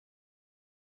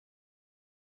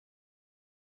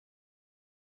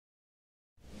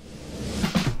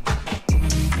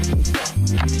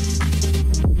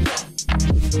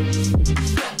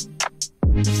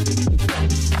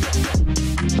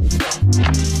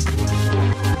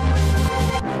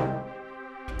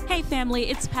family,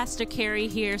 it's Pastor Karri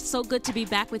here. So good to be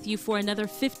back with you for another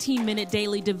 15-minute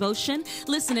daily devotion.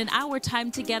 Listen, in our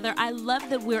time together, I love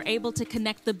that we're able to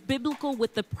connect the biblical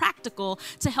with the practical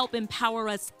to help empower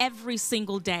us every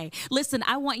single day. Listen,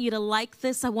 I want you to like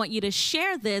this, I want you to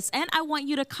share this, and I want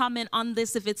you to comment on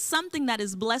this if it's something that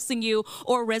is blessing you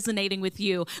or resonating with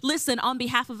you. Listen, on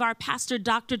behalf of our pastor,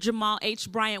 Dr. Jamal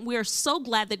H. Bryant, we are so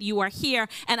glad that you are here,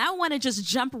 and I want to just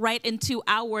jump right into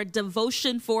our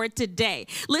devotion for today.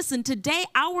 Listen, today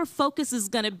our focus is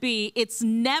going to be, it's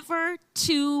never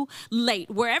too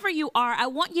late. Wherever you are, I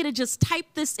want you to just type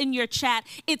this in your chat.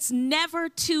 It's never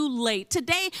too late.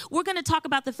 Today, we're going to talk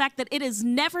about the fact that it is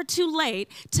never too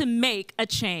late to make a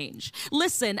change.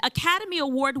 Listen, Academy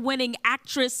Award-winning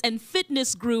actress and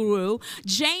fitness guru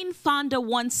Jane Fonda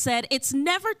once said, it's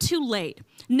never too late.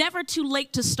 Never too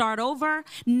late to start over.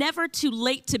 Never too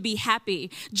late to be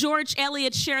happy. George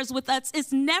Eliot shares with us,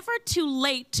 it's never too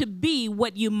late to be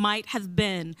what you might have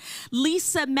been.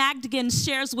 Lisa Magdigan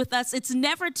shares with us, it's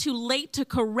never too late to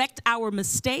correct our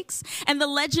mistakes. And the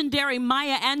legendary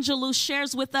Maya Angelou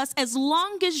shares with us, as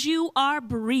long as you are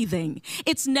breathing,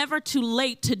 it's never too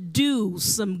late to do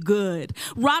some good.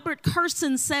 Robert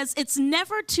Kurson says, it's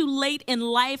never too late in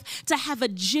life to have a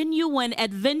genuine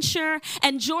adventure.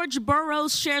 And George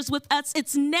Burroughs shares with us,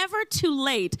 it's never too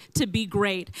late to be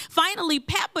great. Finally,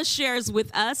 Papa shares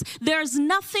with us, there's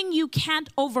nothing you can't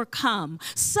overcome.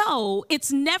 So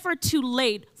it's never too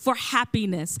late for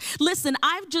happiness. Listen,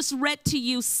 I've just read to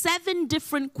you 7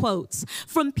 different quotes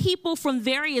from people from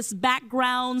various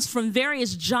backgrounds, from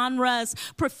various genres,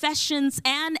 professions,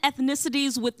 and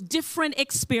ethnicities with different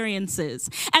experiences.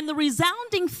 And the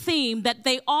resounding theme that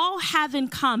they all have in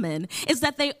common is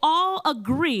that they all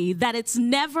agree that it's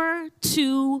never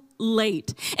too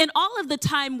late. And all of the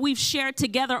time we've shared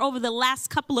together over the last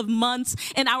couple of months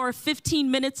in our 15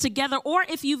 minutes together, or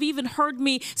if you've even heard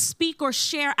me speak or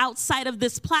share outside of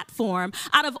this platform,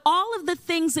 out of all of the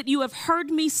things that you have heard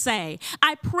me say,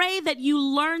 I pray that you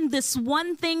learn this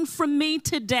one thing from me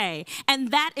today,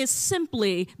 and that is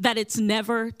simply that it's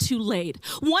never too late.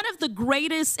 One of the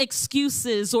greatest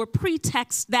excuses or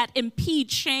pretexts that impede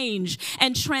change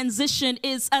and transition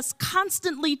is us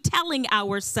constantly telling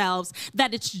ourselves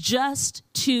that it's just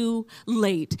too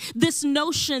late. This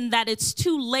notion that it's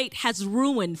too late has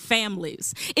ruined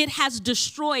families. It has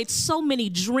destroyed so many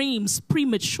dreams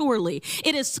prematurely.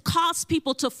 It has caused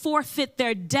people to forfeit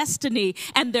their destiny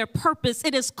and their purpose.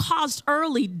 It has caused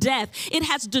early death. It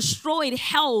has destroyed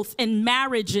health and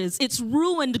marriages. It's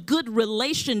ruined good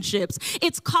relationships.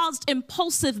 It's caused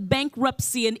impulsive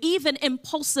bankruptcy and even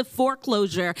impulsive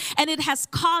foreclosure. And it has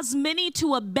caused many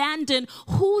to abandon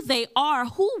who they are,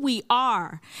 who we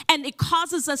are. And it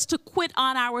causes us to quit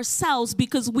on ourselves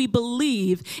because we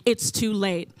believe it's too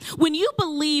late. When you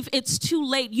believe it's too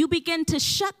late, you begin to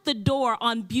shut the door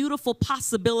on beautiful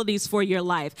possibilities for your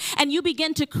life. And you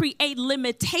begin to create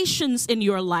limitations in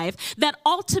your life that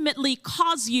ultimately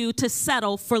cause you to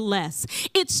settle for less.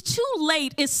 It's too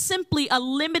late is simply a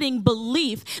limiting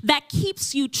belief that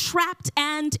keeps you trapped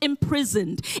and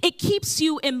imprisoned. It keeps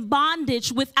you in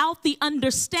bondage without the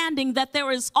understanding that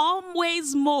there is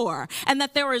always more and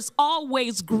that there is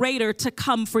always greater to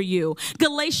come for you.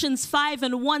 Galatians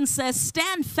 5:1 says,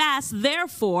 stand fast,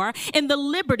 therefore, in the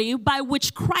liberty by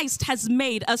which Christ has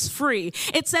made us free.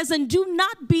 It says, and do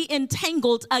not be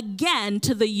entangled again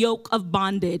to the yoke of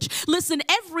bondage. Listen,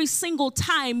 every single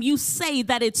time you say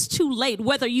that it's too late,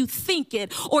 whether you think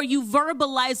it or you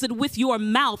verbalize it with your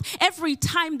mouth, every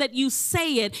time that you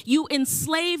say it, you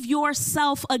enslave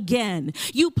yourself again.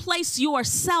 You place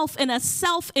yourself in a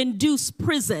self-induced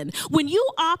prison. When you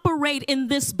operate in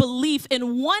this belief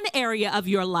in one area of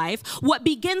your life, what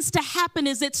begins to happen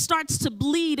is it starts to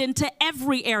bleed into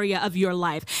every area of your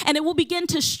life, and it will begin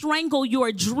to strangle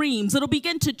your dreams. It'll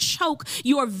begin to choke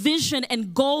your vision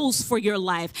and goals for your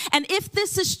life. And if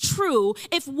this is true,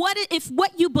 if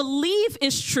what you believe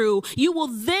is true, you will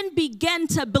then begin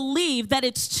to believe that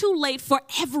it's too late for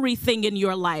everything in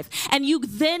your life. And you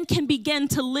then can begin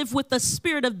to live with the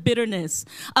spirit of bitterness,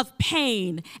 of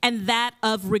pain, and that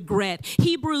of regret.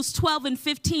 Hebrews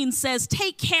 12:15 says,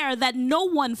 take care that no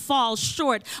one falls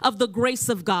short of the grace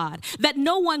of God, that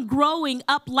no one growing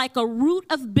up like a root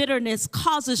of bitterness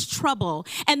causes trouble,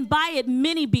 and by it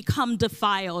many become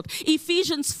defiled.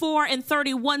 Ephesians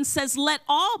 4:31 says, let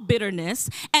all bitterness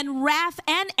and wrath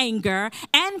and anger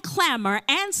and clamor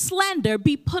and slander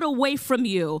be put away from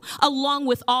you, along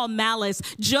with all malice.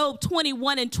 Job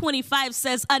 21:25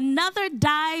 says, another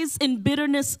dies in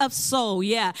bitterness of soul.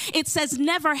 Yeah, it says,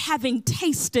 never having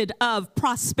tasted of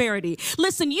prosperity.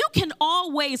 Listen, you can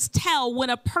always tell when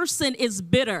a person is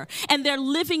bitter and they're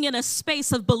living in a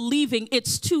space of believing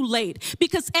it's too late,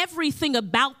 because everything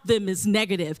about them is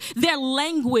negative. Their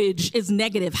language is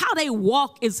negative. How they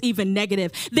walk is even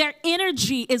negative. Their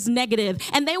energy is negative,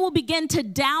 and they will begin to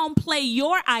downplay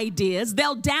your ideas.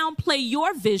 They'll downplay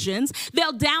your visions.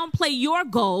 They'll downplay your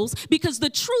goals, because the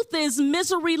truth is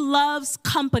misery loves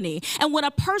company. And when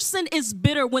a person is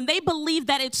bitter, when they believe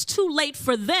that it's too late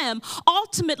for them,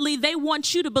 ultimately they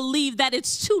want you to believe that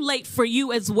it's too late for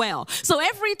you as well. So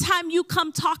every time you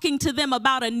come talking to them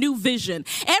about a new vision,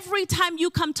 every time you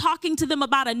come talking to them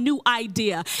about a new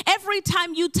idea, every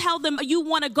time you tell them you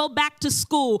want to go back to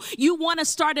school, you want to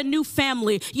start a new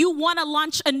family, you want to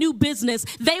launch a new business,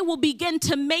 they will begin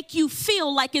to make you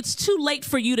feel like it's too late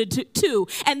for you to do.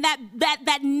 And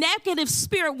that negative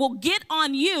spirit will get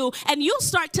on you, and you'll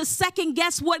start to second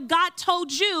guess what God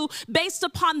told you based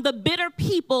upon the bitter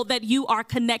people that you are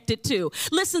connected to.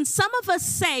 Listen, some of us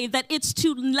say that it's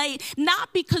too late,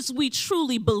 not because we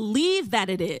truly believe that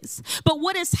it is, but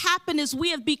what has happened is we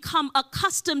have become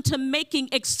accustomed to making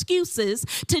excuses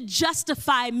to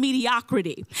justify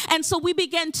mediocrity. And so we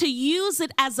begin to use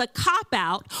it as a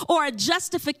cop-out or a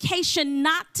justification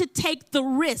not to take the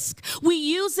risk. We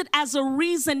use it as a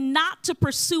reason not to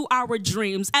pursue our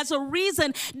dreams, as a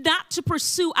reason not to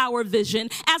pursue our vision,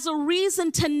 as a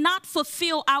reason to not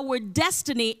fulfill our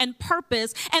destiny and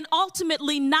purpose, and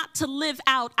ultimately not to live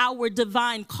out our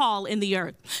divine call in the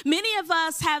earth. Many of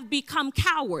us have become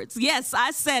cowards. Yes,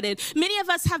 I said it. Many of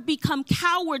us have become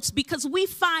cowards because we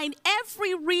find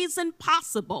every reason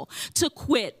possible to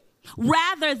quit,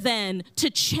 rather than to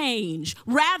change,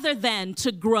 rather than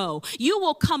to grow. You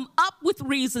will come up with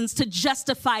reasons to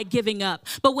justify giving up.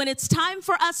 But when it's time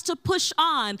for us to push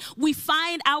on, we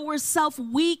find ourselves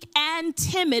weak and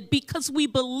timid because we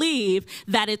believe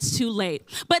that it's too late.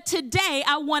 But today,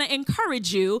 I want to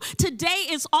encourage you. Today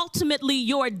is ultimately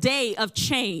your day of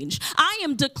change. I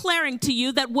am declaring to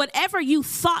you that whatever you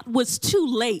thought was too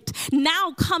late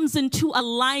now comes into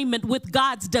alignment with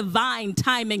God's divine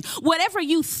timing. Whatever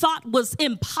you thought was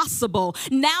impossible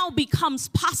now becomes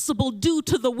possible due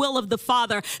to the will of the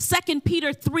Father. 2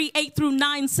 Peter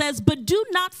 3:8-9 says, "But do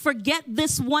not forget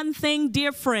this one thing,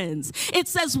 dear friends." It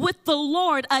says, "With the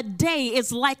Lord, a day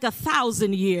is like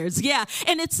 1,000 years." Yeah.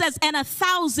 And it says, "And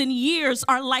 1,000 years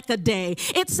are like a day."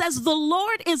 It says, "The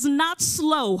Lord is not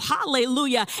slow,"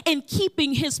 hallelujah, "in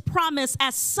keeping his promise,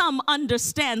 as some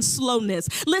understand slowness."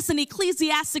 Listen,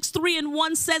 Ecclesiastes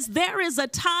 3:1 says, "There is a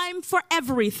time for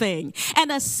everything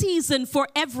and a season for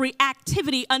every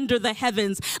activity under the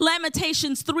heavens."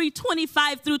 Lamentations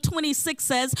 3:25-26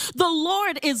 says, "The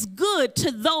Lord is good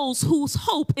to those whose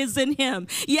hope is in him."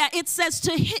 Yeah, it says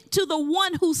to the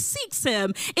one who seeks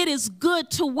him, it is good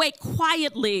to wait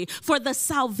quietly for the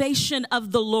salvation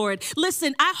of the Lord.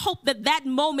 Listen, I hope that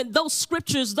moment, those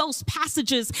scriptures, those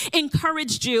passages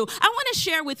encouraged you. I want to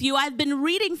share with you, I've been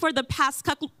reading for the past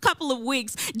couple of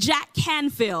weeks Jack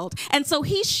Canfield. And so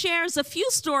he shares a few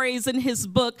stories in his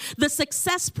book, The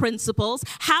Success Principles,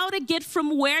 how to get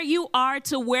from where you are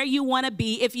to where you want to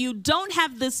be. If you don't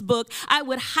have this book, I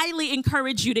would highly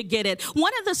encourage you to get it.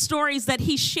 One of the stories that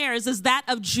he shares is that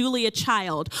of Julia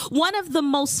Child, one of the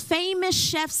most famous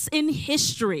chefs in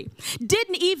history.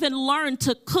 Didn't even learn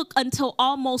to cook until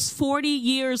almost 40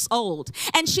 years old.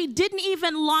 And she didn't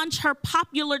even launch her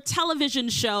popular television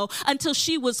show until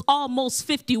she was almost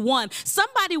 51.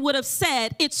 Somebody would have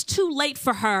said it's too late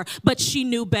for her, but she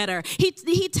knew better.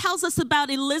 He tells us about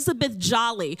Elizabeth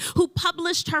Jolley, who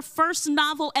published her first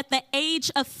novel at the age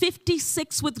of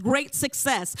 56 with great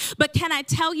success. But can I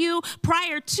tell you,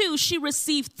 prior to, she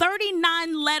received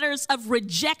 39 letters of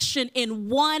rejection in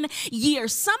 1 year.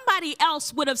 Somebody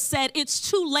else would have said, it's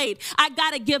too late, I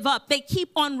gotta give up, they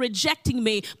keep on rejecting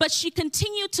me. But she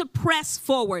continued to press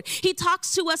forward. He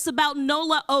talks to us about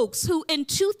Nola Oakes, who in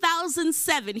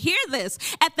 2007, hear this,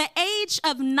 at the age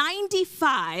of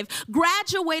 95,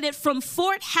 graduated from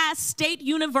Fort Hass State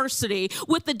University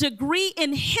with a degree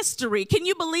in history. Can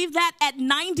you believe that? At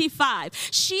 95,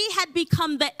 she had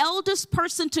become the eldest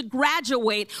person to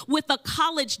graduate with a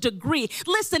college degree.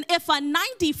 Listen, if a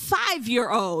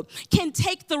 95-year-old can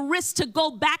take the risk to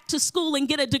go back to school and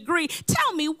get a degree,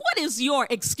 tell me, what is your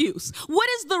excuse? What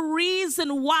is the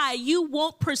reason why you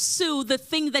won't pursue the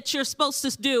thing that you're supposed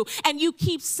to do and you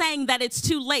keep saying that it's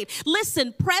too late?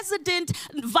 Listen,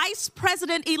 Vice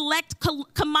President-elect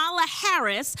Kamala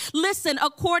Harris, listen,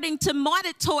 according to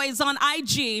Modded Toys on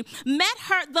IG, met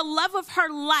the love of her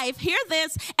life, hear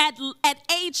this, at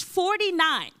age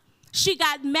 49. She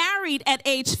got married at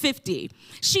age 50.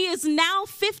 She is now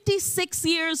 56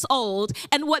 years old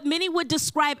and what many would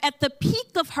describe at the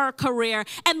peak of her career.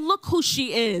 And look who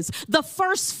she is, the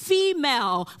first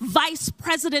female vice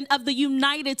president of the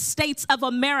United States of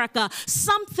America.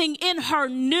 Something in her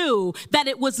knew that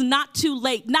it was not too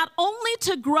late, not only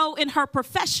to grow in her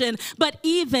profession, but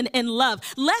even in love.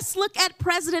 Let's look at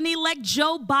President-elect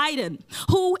Joe Biden,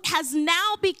 who has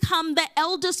now become the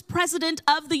eldest president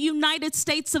of the United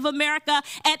States of America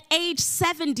at age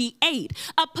 78,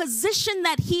 a position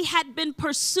that he had been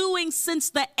pursuing since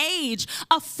the age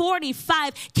of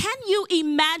 45. Can you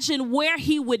imagine where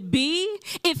he would be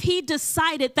if he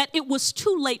decided that it was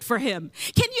too late for him?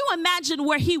 Can you imagine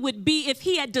where he would be if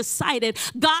he had decided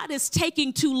God is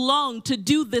taking too long to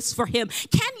do this for him?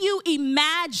 Can you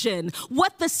imagine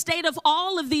what the state of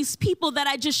all of these people that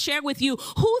I just shared with you,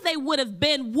 who they would have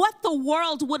been, what the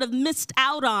world would have missed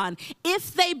out on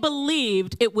if they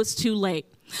believed it was too late?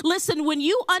 Listen, when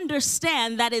you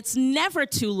understand that it's never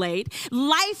too late,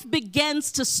 life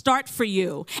begins to start for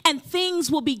you and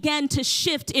things will begin to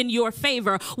shift in your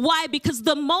favor. Why? Because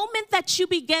the moment that you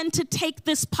begin to take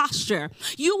this posture,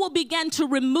 you will begin to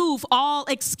remove all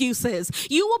excuses.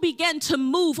 You will begin to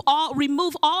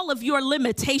remove all of your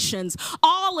limitations,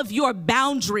 all of your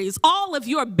boundaries, all of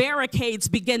your barricades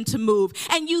begin to move.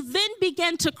 And you then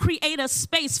begin to create a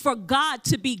space for God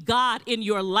to be God in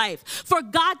your life, for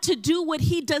God to do what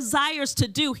he desires to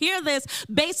do. Hear this,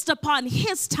 based upon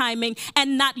his timing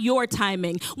and not your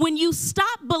timing. When you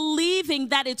stop believing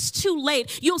that it's too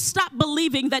late, you'll stop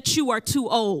believing that you are too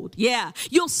old. Yeah.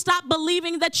 You'll stop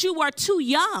believing that you are too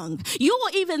young. You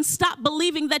will even stop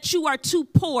believing that you are too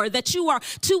poor, that you are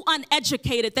too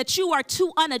uneducated, that you are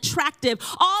too unattractive.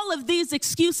 All of these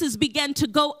excuses begin to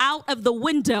go out of the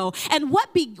window. And what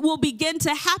will begin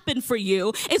to happen for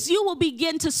you is you will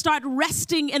begin to start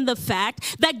resting in the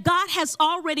fact that God has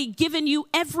already given you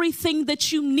everything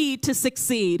that you need to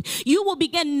succeed. You will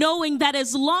begin knowing that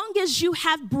as long as you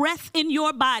have breath in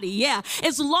your body,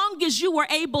 as long as you are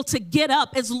able to get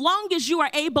up, as long as you are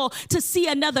able to see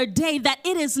another day, that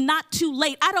it is not too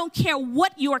late. I don't care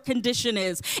what your condition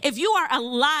is. If you are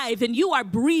alive and you are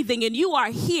breathing and you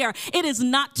are here, it is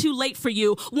not too late for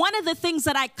you. One of the things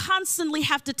that I constantly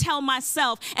have to tell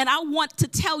myself, and I want to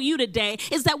tell you today,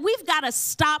 is that we've got to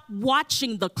stop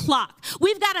watching the clock.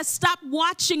 We've got to stop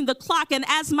watching the clock. And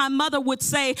as my mother would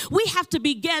say, we have to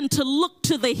begin to look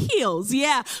to the hills,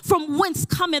 from whence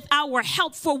cometh our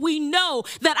help. For we know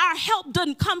that our help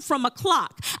doesn't come from a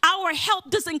clock. Our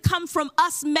help doesn't come from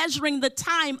us measuring the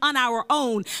time on our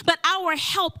own, but our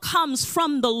help comes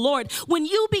from the Lord. When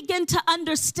you begin to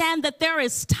understand that there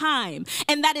is time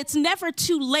and that it's never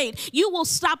too late, you will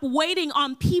stop waiting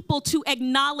on people to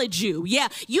acknowledge you.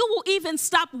 You will even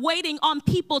stop waiting on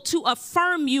people to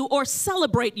affirm you or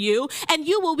celebrate you, and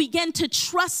you will begin to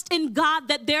trust in God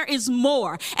that there is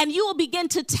more, and you will begin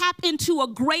to tap into a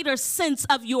greater sense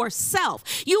of yourself.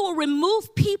 You will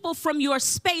remove people from your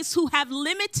space who have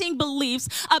limiting beliefs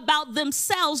about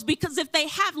themselves, because if they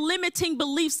have limiting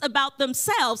beliefs about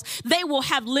themselves, they will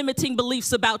have limiting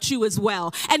beliefs about you as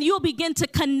well. And you'll begin to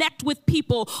connect with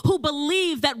people who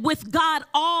believe that with God,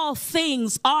 all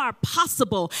things are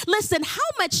possible. Listen, how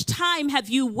much time have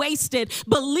you wasted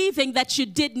believing that you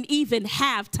didn't even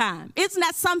have time? Isn't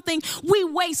that something? We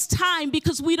waste time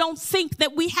because we don't think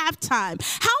that we have time.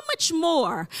 How much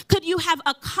more could you have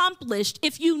accomplished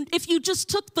if you just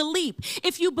took the leap,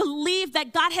 if you believed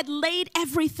that God had laid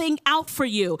everything out for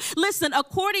you? Listen,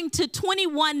 according to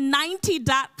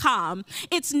 2190.com,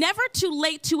 it's never too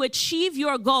late to achieve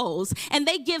your goals, and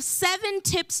they give 7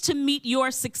 tips to meet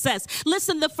your success.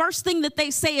 Listen, the first thing that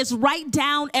they say is write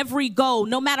down every goal,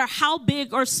 no matter how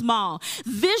big or small.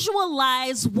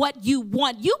 Visualize what you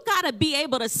want. You got to be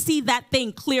able to see that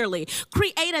thing clearly.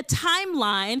 Create a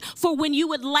timeline for when you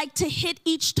would like to hit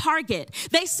each target.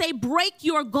 They say break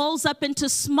your goals up into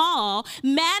small,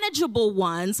 manageable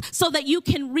ones so that you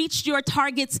can reach your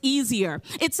targets easier.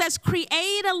 It says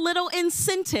create a little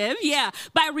incentive,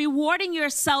 by rewarding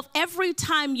yourself every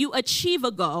time you achieve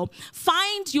a goal.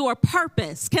 Find your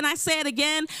purpose. Can I say it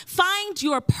again? Find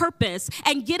your purpose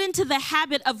and get into the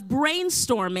habit of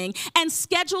brainstorming and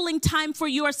scheduling time for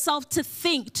yourself to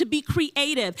think, to be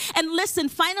creative. And listen,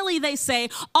 finally, they say,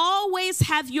 always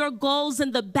have your goals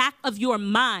in the back of your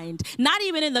mind, not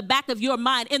even in the back of your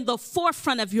mind, in the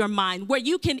forefront of your mind, where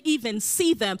you can even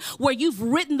see them, where you've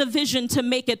written the vision to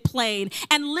make it plain,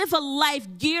 and live a life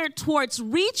geared towards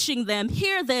reaching them,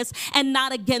 hear this, and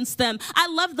not against them. I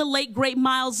love the late, great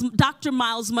Dr.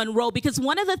 Miles Monroe, because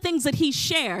one of the things that he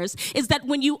shares is that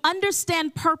when you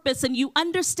understand purpose and you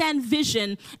understand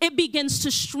vision, it begins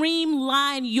to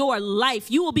streamline your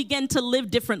life. You will begin to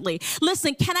live differently.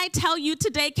 Listen, can I tell you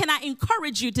today, can I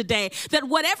encourage you today that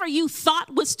whatever you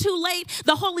thought was too late,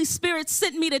 the Holy Spirit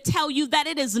sent me to tell you that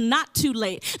it is not too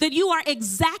late, that you are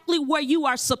exactly where you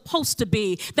are supposed to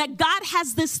be, that God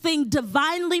has this thing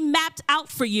divinely mapped out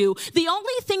for you. The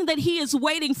only thing that he is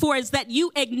waiting for is that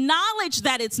you acknowledge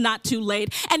that it's not too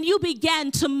late and you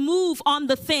begin to move on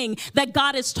the thing that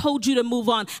God has told you to move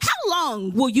on. How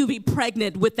long will you be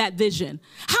pregnant with that vision?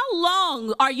 How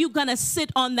long are you going to sit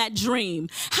on that dream?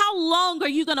 How long are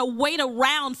you going to wait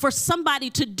around for somebody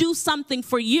to do something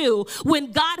for you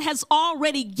when God has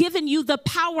already given you the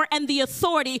power and the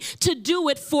authority to do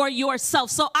it for yourself?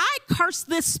 So I curse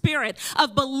this spirit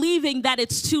of believing that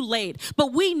it's too late.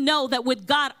 But we know that with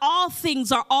God, all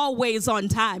things are always on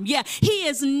time. Yeah, he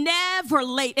is never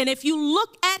late. And if you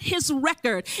look at his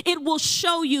record, it will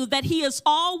show you that he is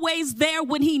always there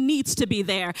when he needs to be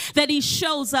there, that he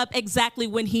shows up exactly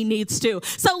when he needs to.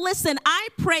 So listen, I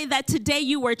pray that today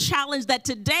you were challenged, that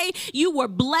today you were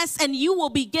blessed, and you will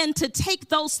begin to take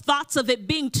those thoughts of it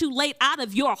being too late out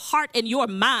of your heart and your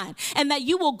mind, and that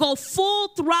you will go full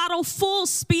throttle, full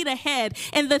speed ahead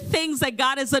in the things that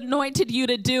God has anointed you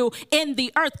to do in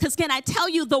the earth. Because can I tell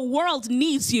you, the world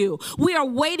needs you. We are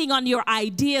waiting on your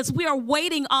ideas. We are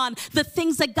waiting on the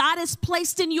things that God has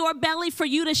placed in your belly for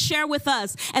you to share with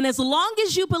us. And as long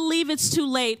as you believe it's too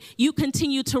late, you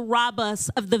continue to rob us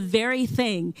of the very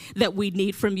thing that we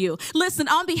need from you. Listen,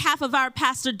 on behalf of our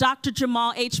pastor, Dr.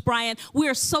 Jamal H. Bryant, we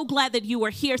are so glad that you are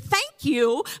here. Thank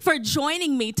you for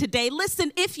joining me today.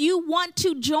 Listen, if you want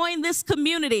to join this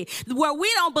community where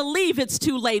we don't believe it's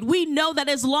too late, we know that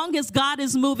as long as God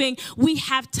is moving, we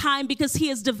have time because he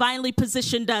has divinely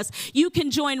positioned us. You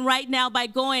can join right now by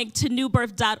going to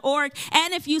newbirth.org.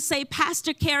 And if you say,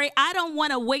 Pastor Karri, I don't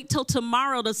want to wait till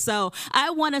tomorrow to sow, I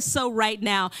want to sow right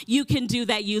now, you can do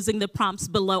that using the prompts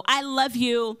below. I love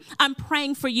you. I'm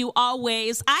praying for you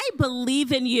always. I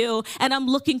believe in you, and I'm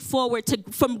looking forward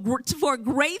for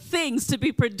great things to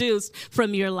be produced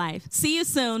from your life. See you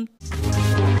soon.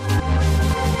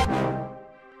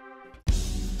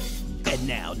 And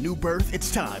now, New Birth,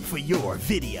 it's time for your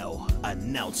video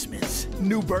announcements.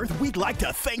 New Birth, we'd like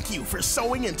to thank you for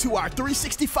sewing into our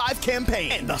 365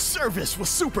 campaign. And the service was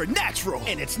supernatural.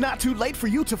 And it's not too late for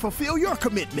you to fulfill your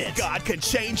commitment. God could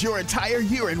change your entire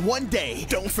year in one day.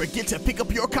 Don't forget to pick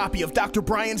up your copy of Dr.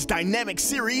 Bryant's dynamic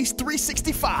series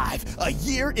 365, A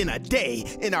Year in a Day,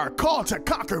 in our Call to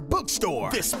Conquer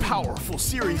bookstore. This powerful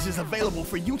series is available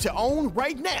for you to own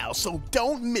right now, so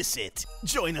don't miss it.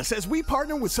 Join us as we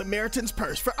partner with Samaritan's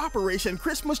Purse for Operation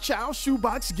Christmas Child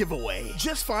Shoebox Giveaway.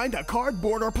 Just find a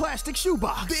cardboard or plastic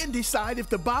shoebox. Then decide if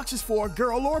the box is for a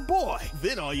girl or boy.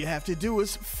 Then all you have to do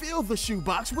is fill the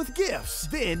shoebox with gifts.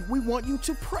 Then we want you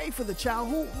to pray for the child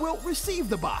who will receive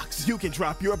the box. You can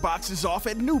drop your boxes off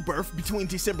at New Birth between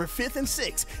December 5th and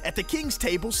 6th at the King's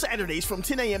Table Saturdays from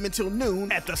 10 a.m. until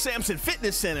noon at the Samson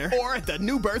Fitness Center or at the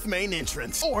New Birth main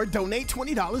entrance. Or donate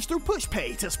 $20 through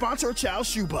PushPay to sponsor a child's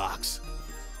shoebox.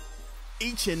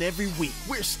 Each and every week,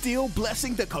 we're still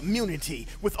blessing the community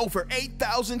with over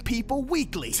 8,000 people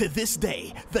weekly. To this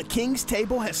day, the King's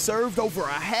Table has served over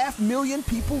 500,000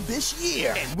 people this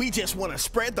year. And we just want to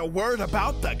spread the word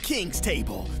about the King's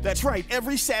Table. That's right,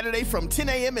 every Saturday from 10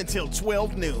 a.m. until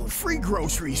 12 noon. Free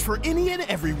groceries for any and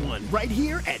everyone right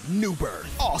here at New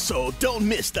Birth. Also, don't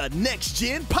miss the Next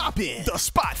Gen Pop-In, the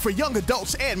spot for young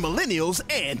adults and millennials,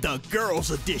 and the Girls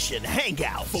Edition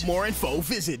Hangout. For more info,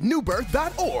 visit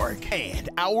newbirth.org. And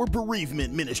our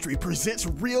bereavement ministry presents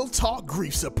Real Talk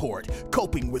Grief Support,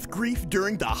 coping with grief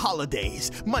during the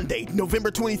holidays. Monday,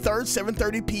 November 23rd,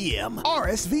 7:30 p.m.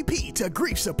 RSVP to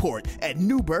grief support at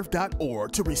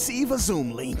newbirth.org to receive a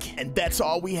Zoom link. And that's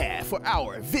all we have for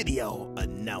our video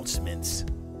announcements.